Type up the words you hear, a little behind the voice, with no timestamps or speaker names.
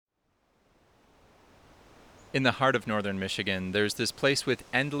In the heart of northern Michigan, there's this place with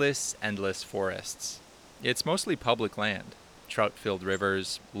endless, endless forests. It's mostly public land, trout-filled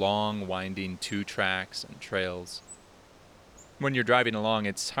rivers, long, winding two-tracks and trails. When you're driving along,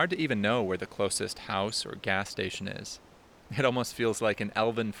 it's hard to even know where the closest house or gas station is. It almost feels like an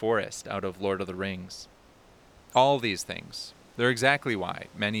elven forest out of Lord of the Rings. All these things, they're exactly why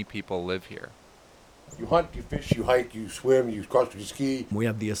many people live here. You hunt, you fish, you hike, you swim, you cross, you ski. We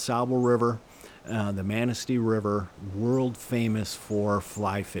have the AuSable River, the Manistee River, world famous for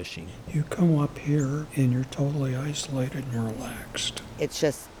fly fishing. You come up here and you're totally isolated and relaxed. It's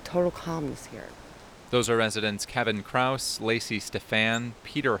just total calmness here. Those are residents Kevin Kraus, Lacey Stefan,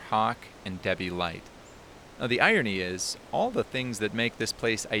 Peter Hawk, and Debbie Light. Now, the irony is, all the things that make this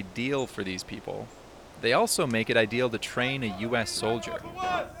place ideal for these people, they also make it ideal to train a U.S. soldier.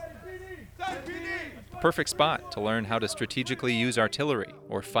 Perfect spot to learn how to strategically use artillery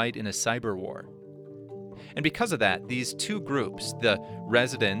or fight in a cyber war. And because of that, these two groups, the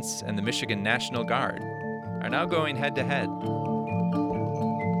residents and the Michigan National Guard, are now going head to head.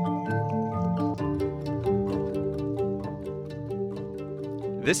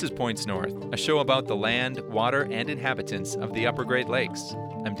 This is Points North, a show about the land, water, and inhabitants of the Upper Great Lakes.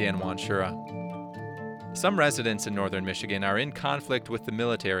 I'm Dan Wanshura. Some residents in northern Michigan are in conflict with the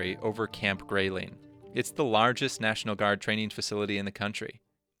military over Camp Grayling. It's the largest National Guard training facility in the country.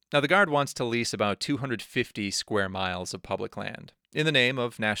 Now, the Guard wants to lease about 250 square miles of public land in the name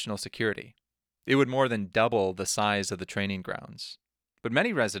of national security. It would more than double the size of the training grounds. But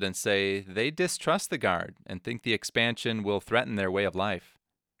many residents say they distrust the Guard and think the expansion will threaten their way of life.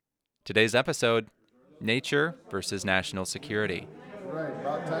 Today's episode, Nature versus National Security. Right,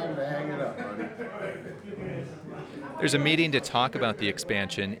 about time to hang it up, buddy. There's a meeting to talk about the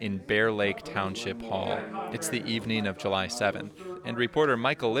expansion in Bear Lake Township Hall. It's the evening of July 7th, and reporter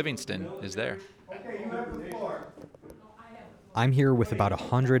Michael Livingston is there. I'm here with about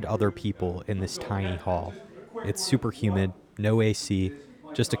 100 other people in this tiny hall. It's super humid, no AC,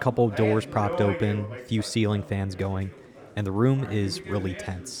 just a couple of doors propped open, a few ceiling fans going, and the room is really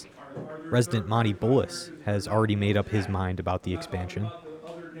tense. Resident Monty Bullis has already made up his mind about the expansion.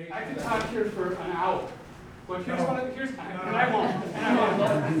 I could talk here for an hour. But here's and I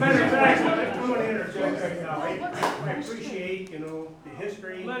won't. Better, We want to interject right now. I appreciate, the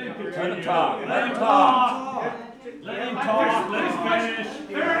history. Let him Let continue. him talk. Let him talk. Let him talk. Let him finish.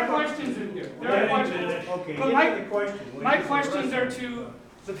 There are questions in here. There are questions. Okay, But get to the question. my questions are to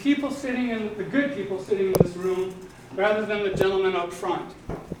the people the good people sitting in this room, rather than the gentleman up front.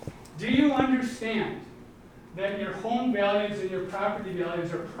 Do you understand that your home values and your property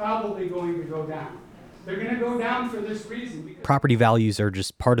values are probably going to go down? They're going to go down for this reason. Property values are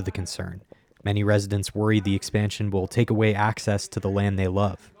just part of the concern. Many residents worry the expansion will take away access to the land they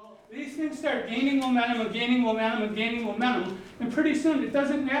love. These things start gaining momentum and gaining momentum and gaining momentum, and pretty soon it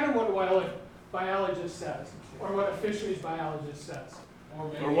doesn't matter what a wildlife biologist says or what a fisheries biologist says.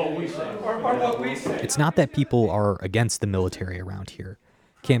 Or what we say. Or what we say. It's not that people are against the military around here.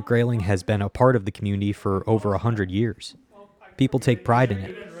 Camp Grayling has been a part of the community for over 100 years. People take pride in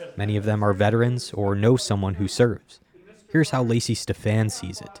it. Many of them are veterans or know someone who serves. Here's how Lacey Stefan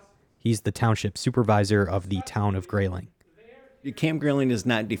sees it. He's the township supervisor of the town of Grayling. Camp Grayling does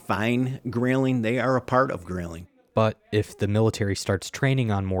not define Grayling. They are a part of Grayling. But if the military starts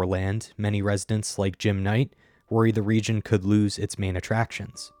training on more land, many residents like Jim Knight worry the region could lose its main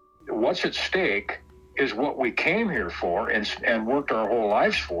attractions. What's at stake is what we came here for and worked our whole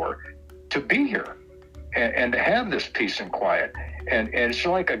lives for, to be here and to have this peace and quiet. And it's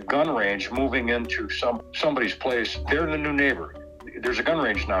like a gun range moving into somebody's place. They're the new neighbor. There's a gun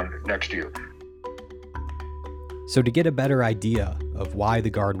range now next to you. So to get a better idea of why the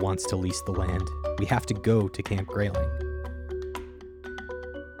Guard wants to lease the land, we have to go to Camp Grayling.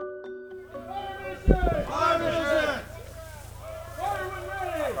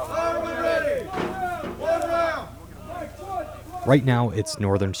 Right now, it's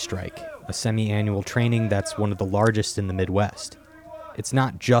Northern Strike, a semi-annual training that's one of the largest in the Midwest. It's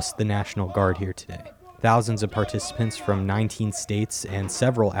not just the National Guard here today. Thousands of participants from 19 states and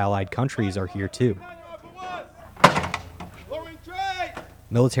several allied countries are here too.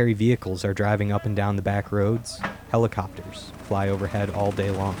 Military vehicles are driving up and down the back roads. Helicopters fly overhead all day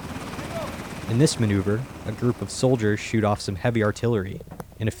long. In this maneuver, a group of soldiers shoot off some heavy artillery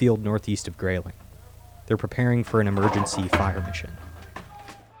in a field northeast of Grayling. They're preparing for an emergency fire mission.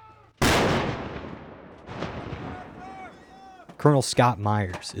 Colonel Scott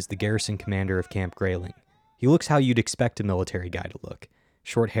Myers is the garrison commander of Camp Grayling. He looks how you'd expect a military guy to look.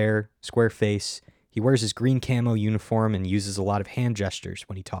 Short hair, square face. He wears his green camo uniform and uses a lot of hand gestures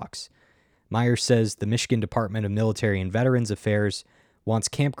when he talks. Myers says the Michigan Department of Military and Veterans Affairs wants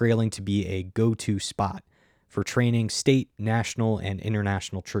Camp Grayling to be a go-to spot for training state, national, and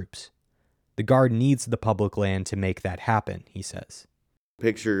international troops. The Guard needs the public land to make that happen, he says.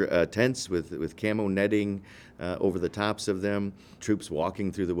 Picture tents with camo netting over the tops of them, troops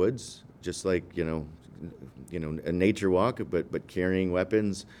walking through the woods, just like, a nature walk, but carrying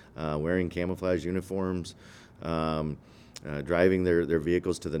weapons, wearing camouflage uniforms, driving their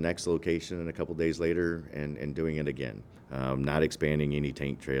vehicles to the next location and a couple days later and doing it again. Not expanding any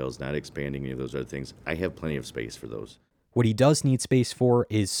tank trails, not expanding any of those other things. I have plenty of space for those. What he does need space for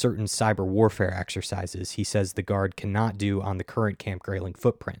is certain cyber warfare exercises he says the Guard cannot do on the current Camp Grayling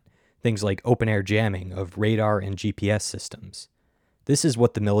footprint, things like open-air jamming of radar and GPS systems. This is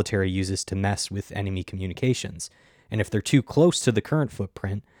what the military uses to mess with enemy communications, and if they're too close to the current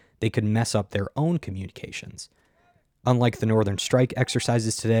footprint, they could mess up their own communications. Unlike the Northern Strike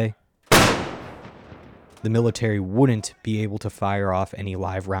exercises today, the military wouldn't be able to fire off any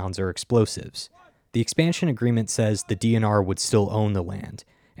live rounds or explosives. The expansion agreement says the DNR would still own the land,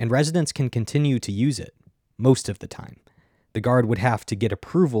 and residents can continue to use it, most of the time. The Guard would have to get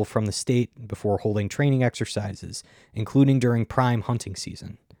approval from the state before holding training exercises, including during prime hunting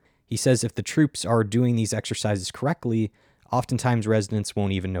season. He says if the troops are doing these exercises correctly, oftentimes residents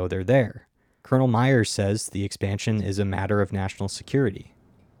won't even know they're there. Colonel Myers says the expansion is a matter of national security.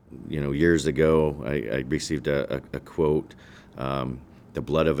 Years ago, I received a quote, the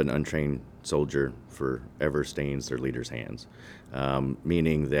blood of an untrained soldier forever stains their leader's hands,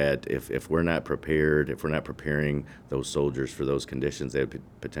 meaning that if we're not prepared, if we're not preparing those soldiers for those conditions they would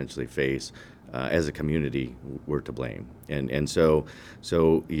potentially face, as a community, we're to blame. And so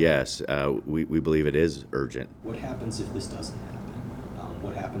yes, we believe it is urgent. What happens if this doesn't happen?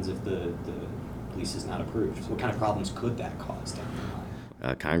 What happens if the lease is not approved? What kind of problems could that cause down the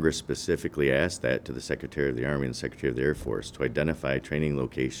line? Congress specifically asked that to the Secretary of the Army and the Secretary of the Air Force to identify training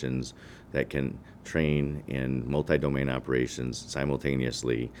locations that can train in multi-domain operations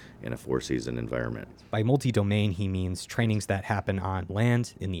simultaneously in a four-season environment. By multi-domain, he means trainings that happen on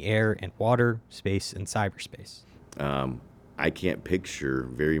land, in the air, and water, space, and cyberspace. I can't picture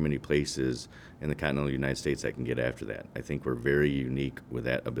very many places in the continental United States that can get after that. I think we're very unique with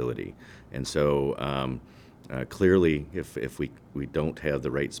that ability. And so clearly, if we don't have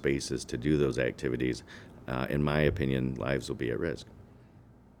the right spaces to do those activities, in my opinion, lives will be at risk.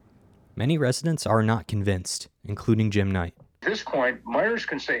 Many residents are not convinced, including Jim Knight. At this point, Myers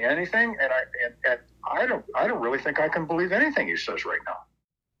can say anything, and I don't really think I can believe anything he says right now.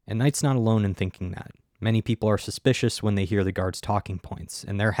 And Knight's not alone in thinking that. Many people are suspicious when they hear the Guard's talking points,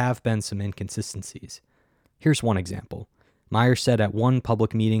 and there have been some inconsistencies. Here's one example. Myers said at one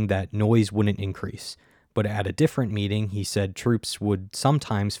public meeting that noise wouldn't increase, but at a different meeting, he said troops would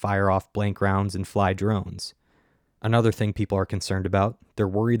sometimes fire off blank rounds and fly drones. Another thing people are concerned about, they're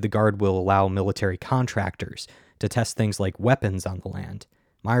worried the Guard will allow military contractors to test things like weapons on the land.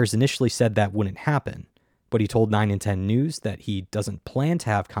 Myers initially said that wouldn't happen, but he told 9 and 10 News that he doesn't plan to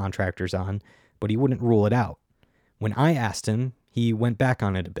have contractors on, but he wouldn't rule it out. When I asked him, he went back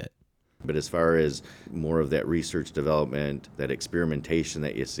on it a bit. But as far as more of that research development, that experimentation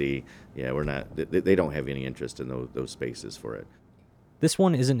that you see, they don't have any interest in those spaces for it. This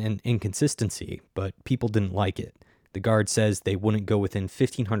one isn't an inconsistency, but people didn't like it. The Guard says they wouldn't go within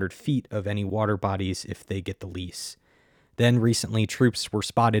 1,500 feet of any water bodies if they get the lease. Then recently, troops were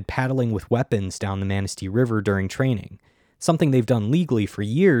spotted paddling with weapons down the Manistee River during training, something they've done legally for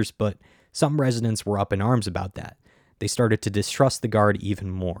years, but some residents were up in arms about that. They started to distrust the Guard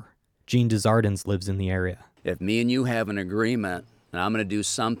even more. Gene Desardins lives in the area. If me and you have an agreement, and I'm going to do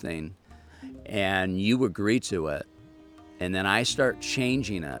something, and you agree to it, and then I start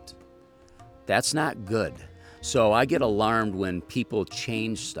changing it, that's not good. So I get alarmed when people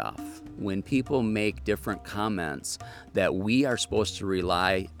change stuff, when people make different comments that we are supposed to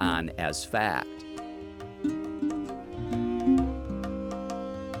rely on as fact.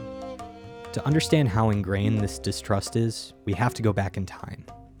 To understand how ingrained this distrust is, we have to go back in time.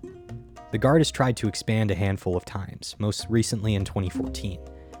 The Guard has tried to expand a handful of times, most recently in 2014,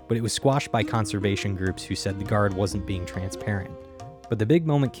 but it was squashed by conservation groups who said the Guard wasn't being transparent. But the big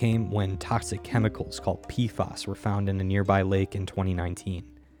moment came when toxic chemicals called PFAS were found in a nearby lake in 2019,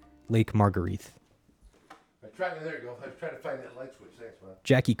 Lake Marguerite. There you go. I was trying to find that light switch. Thanks, man.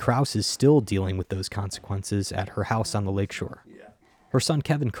 Jackie Krause is still dealing with those consequences at her house on the lakeshore. Yeah. Her son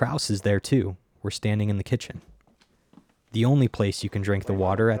Kevin Krause is there too. We're standing in the kitchen. The only place you can drink the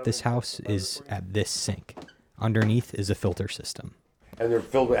water at this house is at this sink. Underneath is a filter system. And they're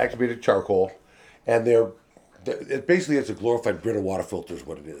filled with activated charcoal, and they're Basically, it's a glorified Brita water filter is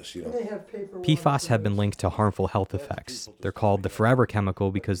what it is, you know. PFAS have been linked to harmful health effects. They're called the forever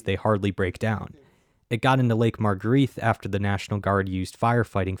chemical because they hardly break down. It got into Lake Marguerite after the National Guard used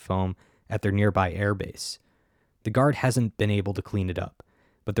firefighting foam at their nearby airbase. The Guard hasn't been able to clean it up,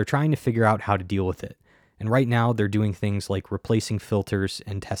 but they're trying to figure out how to deal with it. And right now, they're doing things like replacing filters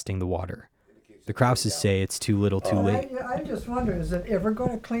and testing the water. The Krauses say it's too little too late. I just wonder, is it ever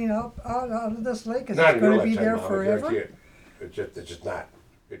going to clean up out of this lake? Is Not it going to be in your there lifetime, Mom, I forever? guarantee it. It's just not.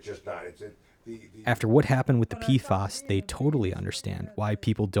 It's just not. After what happened with the PFAS, they totally understand why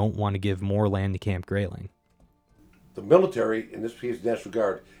people don't want to give more land to Camp Grayling. The military, in this case the National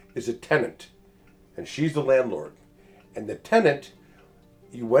Guard, is a tenant, and she's the landlord. And the tenant,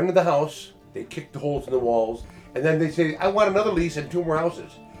 you went in the house, they kicked the holes in the walls, and then they say, I want another lease and 2 more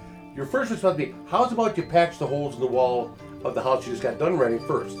houses. Your first responsibility, how's about you patch the holes in the wall of the house you just got done renting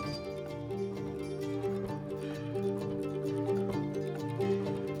first?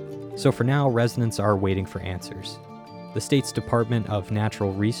 So for now, residents are waiting for answers. The state's Department of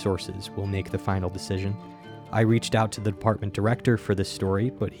Natural Resources will make the final decision. I reached out to the department director for this story,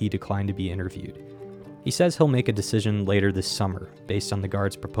 but he declined to be interviewed. He says he'll make a decision later this summer based on the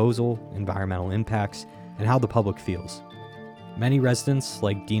Guard's proposal, environmental impacts, and how the public feels. Many residents,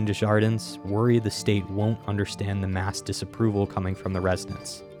 like Dean Desjardins, worry the state won't understand the mass disapproval coming from the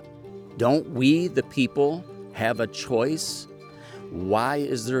residents. Don't we, the people, have a choice? Why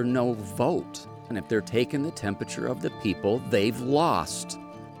is there no vote? And if they're taking the temperature of the people, they've lost.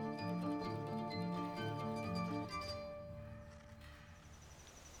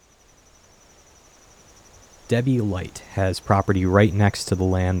 Debbie Light has property right next to the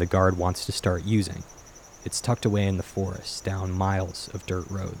land the Guard wants to start using. It's tucked away in the forest, down miles of dirt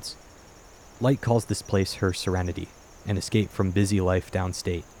roads. Light calls this place her serenity, an escape from busy life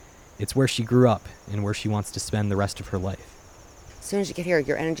downstate. It's where she grew up and where she wants to spend the rest of her life. As soon as you get here,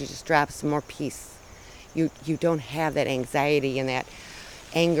 your energy just drops, some more peace. You don't have that anxiety and that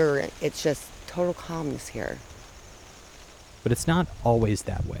anger. It's just total calmness here. But it's not always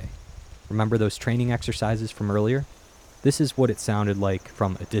that way. Remember those training exercises from earlier? This is what it sounded like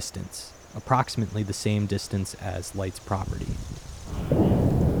from a distance, approximately the same distance as Light's property.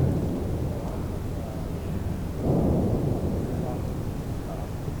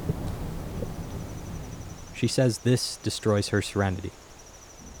 She says this destroys her serenity.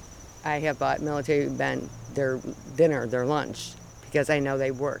 I have bought military men their dinner, their lunch, because I know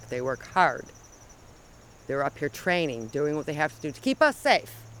they work. They work hard. They're up here training, doing what they have to do to keep us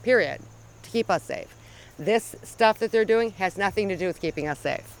safe, period. To keep us safe. This stuff that they're doing has nothing to do with keeping us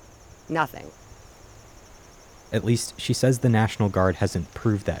safe. Nothing. At least, she says the National Guard hasn't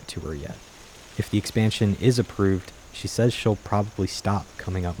proved that to her yet. If the expansion is approved, she says she'll probably stop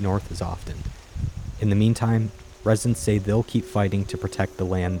coming up north as often. In the meantime, residents say they'll keep fighting to protect the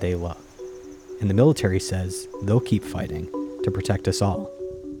land they love. And the military says they'll keep fighting to protect us all.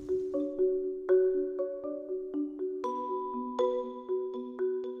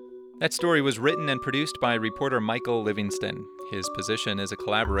 That story was written and produced by reporter Michael Livingston. His position is a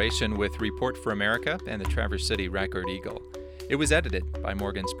collaboration with Report for America and the Traverse City Record Eagle. It was edited by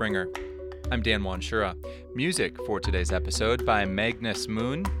Morgan Springer. I'm Dan Wanshura. Music for today's episode by Magnus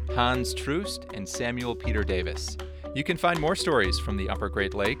Moon, Hans Troost, and Samuel Peter Davis. You can find more stories from the Upper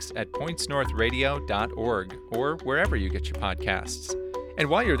Great Lakes at pointsnorthradio.org or wherever you get your podcasts. And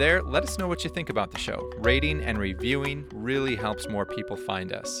while you're there, let us know what you think about the show. Rating and reviewing really helps more people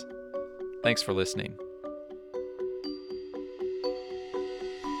find us. Thanks for listening.